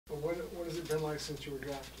what has it been like since you were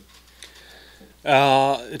drafted?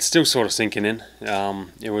 It's still sort of sinking in.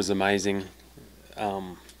 It was amazing.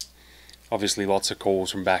 Obviously, lots of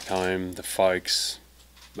calls from back home, the folks,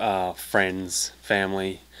 friends,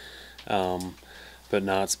 family. But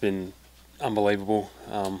no, it's been unbelievable.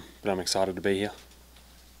 But I'm excited to be here.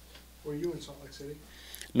 Were you in Salt Lake City?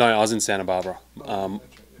 No, I was in Santa Barbara. That's right.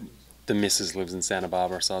 Yeah. The missus lives in Santa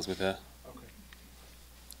Barbara, so I was with her. Okay.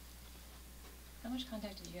 How much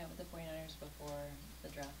contact did you have with the 49ers before the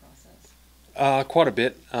draft process? Quite a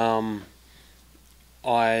bit.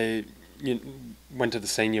 I went to the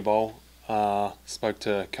Senior Bowl, spoke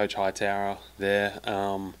to Coach Hightower there.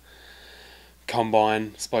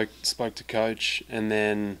 Combine, spoke to Coach, and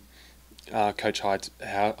then Coach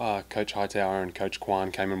Hightower and Coach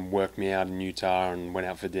Kwan came and worked me out in Utah and went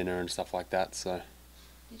out for dinner and stuff like that. So.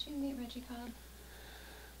 Did you meet Reggie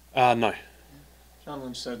Cobb? No. John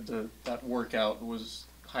Lynch said that workout was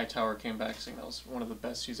Hightower came back saying that was one of the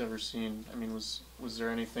best he's ever seen. I mean, was there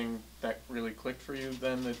anything that really clicked for you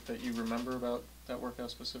then that you remember about that workout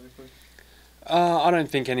specifically? I don't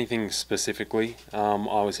think anything specifically. I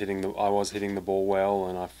was hitting the ball well,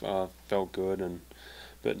 and I felt good,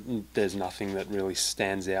 but there's nothing that really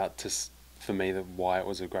stands out for me why it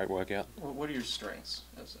was a great workout. Well, what are your strengths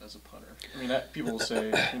as a punter? I mean, people will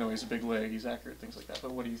say he's a big leg, he's accurate, things like that.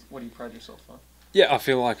 But what do you pride yourself on? Yeah, I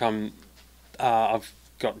feel like I've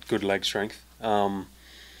got good leg strength, and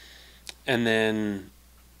then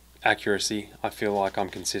accuracy. I feel like I'm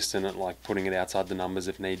consistent at like putting it outside the numbers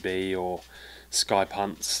if need be, or sky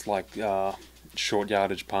punts, like short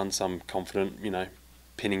yardage punts. I'm confident,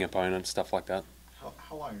 pinning opponents, stuff like that.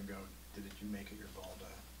 How long ago did you make it your goal to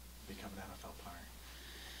become an NFL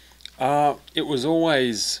punter? It was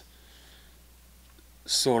always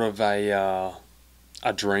sort of a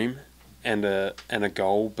dream and a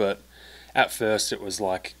goal, but at first it was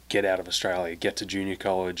like get out of Australia, get to junior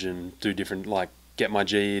college and do different, like get my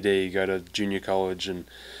GED, go to junior college, and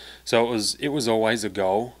so it was always a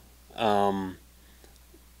goal.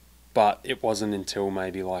 But it wasn't until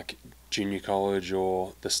maybe like junior college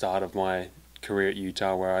or the start of my career at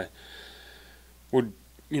Utah where I would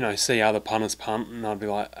see other punters punt, and I'd be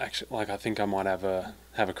like, actually, like I think I might have a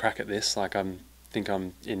crack at this. Like think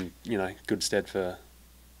I'm in good stead for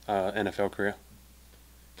NFL career.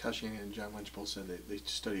 Cushing and John Lynch both said they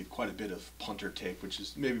studied quite a bit of punter tape, which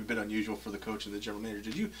is maybe a bit unusual for the coach and the general manager.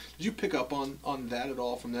 Did you pick up on that at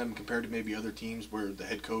all from them compared to maybe other teams where the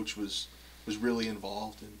head coach was really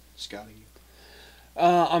involved in scouting you?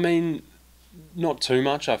 I mean, not too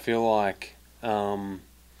much. I feel like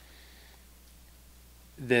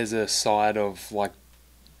there's a side of like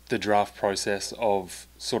the draft process of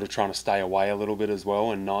sort of trying to stay away a little bit as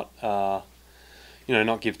well and not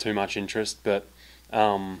not give too much interest, but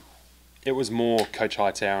it was more Coach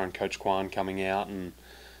Hightower and Coach Kwan coming out and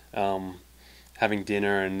having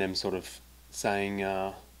dinner and them sort of saying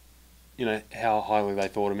how highly they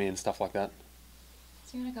thought of me and stuff like that.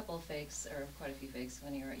 So you had a couple of fakes, or quite a few fakes,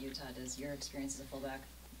 when you were at Utah. Does your experience as a fullback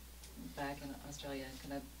back in Australia, can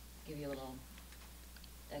that give you a little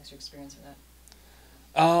extra experience for that?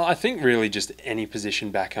 I think really just any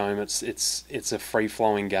position back home. It's a free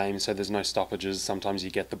flowing game, so there's no stoppages. Sometimes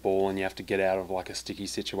you get the ball and you have to get out of like a sticky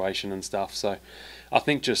situation and stuff. So I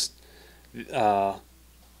think just the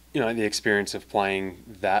experience of playing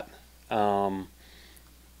that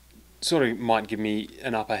sort of might give me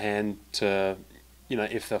an upper hand to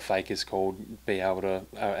if the fake is called, be able to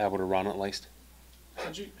run at least.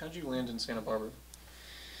 How'd you land in Santa Barbara?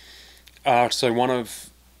 So one of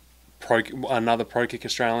another pro kick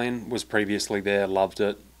Australian was previously there, loved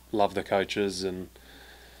it, loved the coaches, and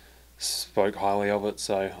spoke highly of it.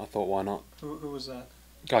 So I thought, why not? Who was that?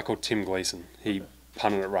 A guy called Tim Gleason. He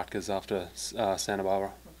punted at Rutgers after Santa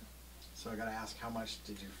Barbara. So I got to ask, how much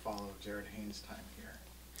did you follow Jared Haynes' time here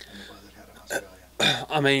and the buzz it had in Australia?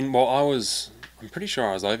 I mean, well, I'm pretty sure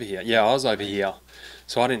I was over here. Yeah, I was over here,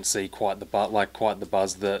 so I didn't see quite the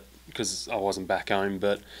buzz that, because I wasn't back home.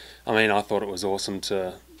 But I mean, I thought it was awesome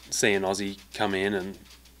to see an Aussie come in and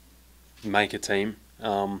make a team.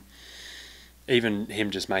 Even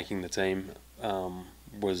him just making the team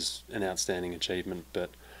was an outstanding achievement. But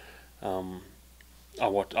I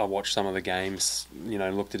watched some of the games,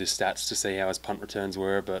 looked at his stats to see how his punt returns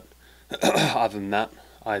were. But other than that,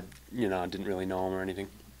 I didn't really know him or anything.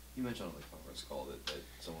 You mentioned on the conference call that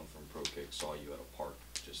someone from Pro Kick saw you at a park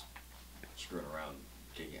just screwing around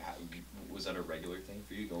kicking. Was that a regular thing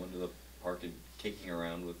for you, going to the park and kicking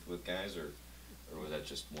around with guys, or was that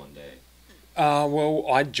just one day? Well,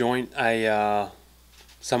 I joined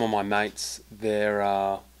some of my mates,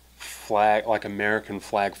 their flag, like American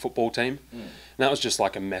flag football team. Mm. And that was just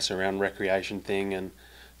like a mess around recreation thing. And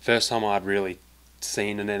first time I'd really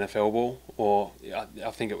seen an NFL ball, or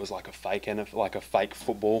I think it was like a fake NFL, like a fake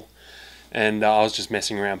football. And I was just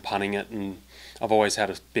messing around punting it, and I've always had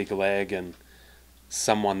a big leg, and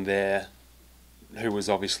someone there who was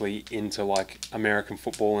obviously into like American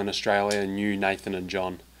football in Australia knew Nathan and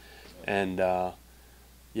John, and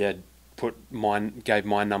yeah, gave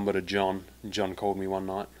my number to John. John called me one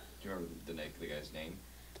night. Do you remember the guy's name?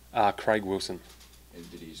 Craig Wilson. And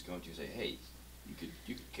did he just come up to you and say, "Hey, you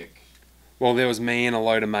could kick"? Well, there was me and a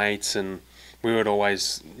load of mates, and we would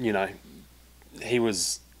always, you know, he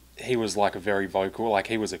was like a very vocal, like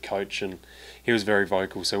he was a coach, and he was very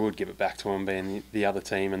vocal, so we would give it back to him, being the other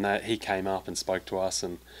team, and that he came up and spoke to us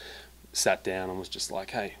and sat down and was just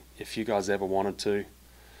like, "Hey, if you guys ever wanted to,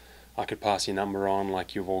 I could pass your number on,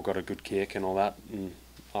 like you've all got a good kick and all that." And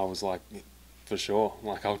I was like, "For sure,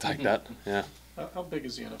 like I'll take that." Yeah. How big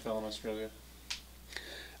is the NFL in Australia?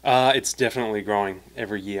 It's definitely growing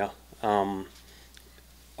every year.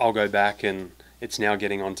 I'll go back and it's now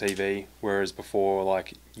getting on TV, whereas before,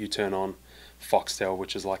 like, you turn on Foxtel,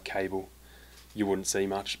 which is like cable, you wouldn't see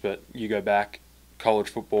much. But you go back, college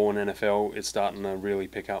football and NFL, it's starting to really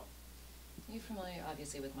pick up. You're familiar,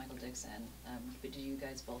 obviously, with Michael Dixon, but did you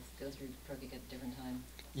guys both go through pro kick at a different time?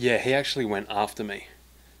 Yeah, he actually went after me.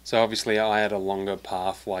 So obviously I had a longer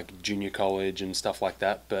path, like junior college and stuff like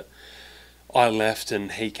that, but I left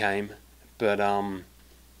and he came. But I've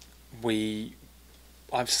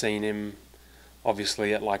seen him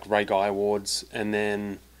obviously at like Ray Guy Awards, and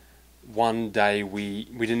then one day we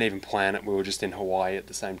didn't even plan it, we were just in Hawaii at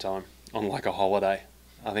the same time on like a holiday.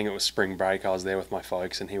 I think it was spring break, I was there with my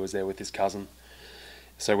folks and he was there with his cousin.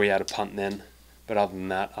 So we had a punt then, but other than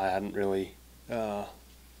that I hadn't really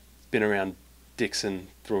been around Dixon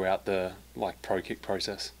throughout the like pro kick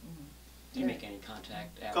process. Mm-hmm. Did you make any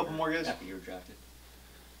contact after, Couple more guys? after you were drafted?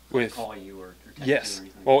 With Call you or text yes, you or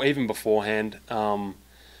anything? or even beforehand.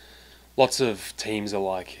 Lots of teams are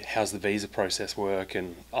like, "How's the visa process work?"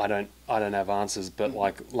 And I don't have answers. But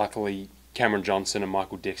like, luckily, Cameron Johnson and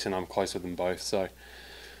Michael Dixon, I'm close with them both. So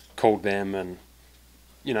called them, and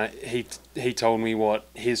you know, he told me what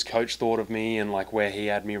his coach thought of me and like where he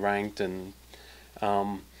had me ranked, and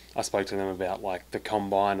I spoke to them about like the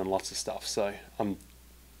combine and lots of stuff. So I'm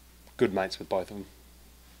good mates with both of them.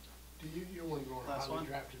 You're one of the more Last highly one.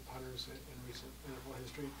 drafted punters in recent NFL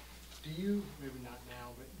history. Do you, maybe not now,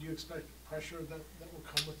 but do you expect pressure that will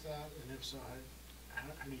come with that? And if so, how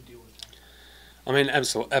do you deal with that? I mean,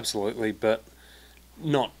 absolutely, but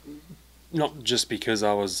not just because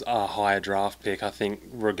I was a higher draft pick. I think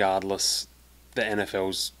regardless, the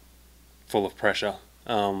NFL's full of pressure.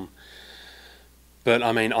 But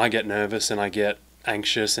I mean, I get nervous and I get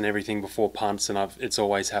anxious and everything before punts, and it's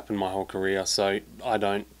always happened my whole career. So I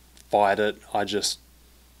don't fight it. I just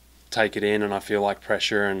take it in, and I feel like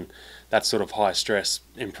pressure, and that sort of high stress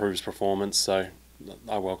improves performance. So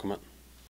I welcome it.